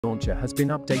Launcher has been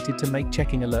updated to make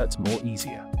checking alerts more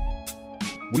easier.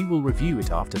 We will review it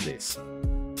after this.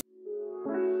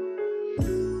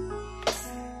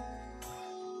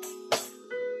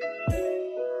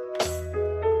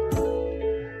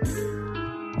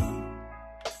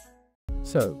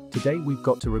 So, today we've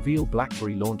got to reveal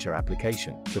Blackberry Launcher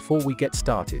application. Before we get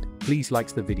started, please like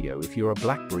the video if you're a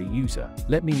Blackberry user.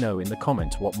 Let me know in the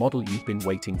comments what model you've been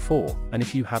waiting for, and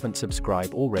if you haven't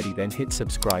subscribed already then hit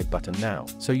subscribe button now,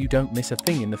 so you don't miss a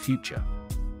thing in the future.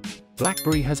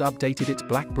 Blackberry has updated its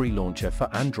Blackberry Launcher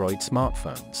for Android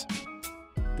smartphones.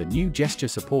 The new gesture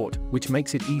support, which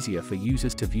makes it easier for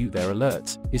users to view their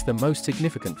alerts, is the most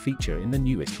significant feature in the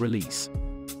newest release.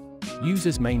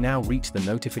 Users may now reach the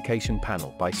notification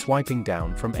panel by swiping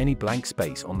down from any blank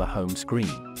space on the home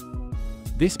screen.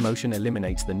 This motion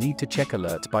eliminates the need to check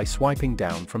alerts by swiping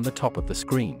down from the top of the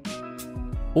screen.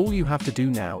 All you have to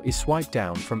do now is swipe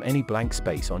down from any blank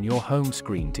space on your home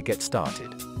screen to get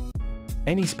started.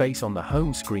 Any space on the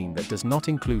home screen that does not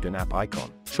include an app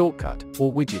icon, shortcut,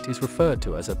 or widget is referred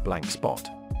to as a blank spot.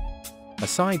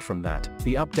 Aside from that,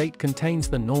 the update contains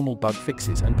the normal bug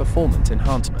fixes and performance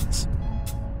enhancements.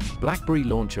 Blackberry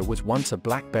Launcher was once a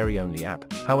BlackBerry-only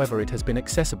app, however it has been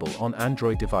accessible on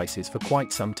Android devices for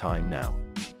quite some time now.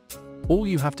 All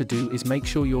you have to do is make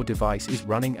sure your device is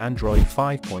running Android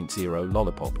 5.0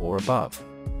 Lollipop or above.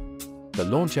 The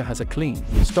launcher has a clean,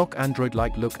 stock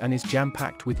Android-like look and is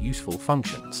jam-packed with useful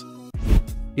functions.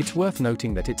 It's worth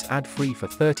noting that it's ad-free for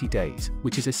 30 days,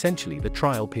 which is essentially the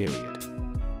trial period.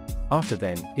 After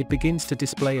then, it begins to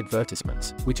display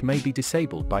advertisements, which may be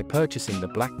disabled by purchasing the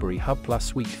BlackBerry Hub Plus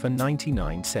suite for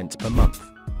 99 cents per month.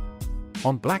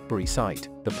 On BlackBerry site,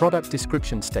 the product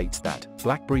description states that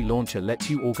Blackberry Launcher lets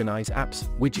you organize apps,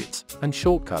 widgets, and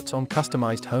shortcuts on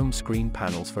customized home screen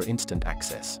panels for instant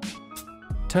access.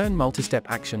 Turn multi-step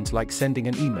actions like sending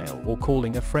an email or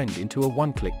calling a friend into a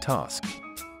one-click task.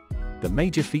 The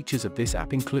major features of this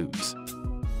app includes: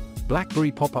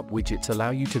 Blackberry pop-up widgets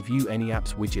allow you to view any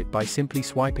app's widget by simply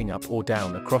swiping up or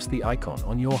down across the icon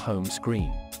on your home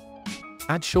screen.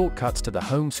 Add shortcuts to the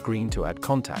home screen to add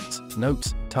contacts,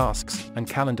 notes, tasks, and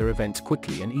calendar events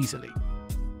quickly and easily.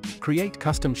 Create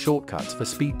custom shortcuts for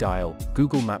speed dial,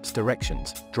 Google Maps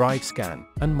directions, drive scan,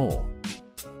 and more.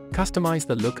 Customize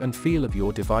the look and feel of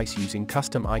your device using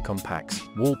custom icon packs,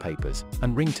 wallpapers,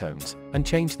 and ringtones, and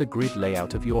change the grid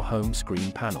layout of your home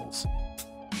screen panels.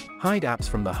 Hide apps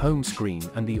from the home screen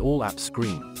and the All Apps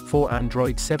screen, for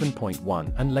Android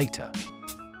 7.1 and later.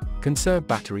 Conserve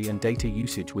battery and data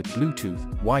usage with Bluetooth,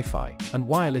 Wi-Fi, and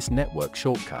wireless network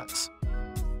shortcuts.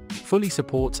 Fully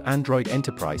supports Android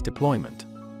Enterprise deployment.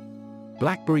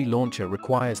 Blackberry Launcher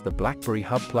requires the BlackBerry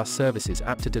Hub Plus Services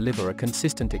app to deliver a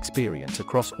consistent experience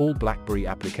across all BlackBerry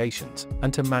applications,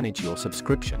 and to manage your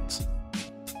subscriptions.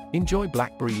 Enjoy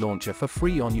Blackberry Launcher for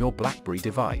free on your BlackBerry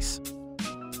device.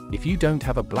 If you don't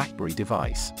have a BlackBerry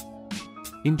device,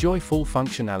 enjoy full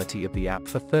functionality of the app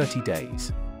for 30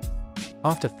 days.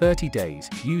 After 30 days,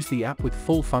 use the app with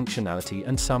full functionality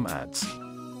and some ads.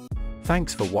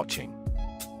 Thanks for watching.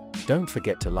 Don't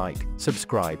forget to like,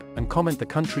 subscribe, and comment the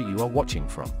country you are watching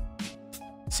from.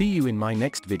 See you in my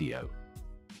next video.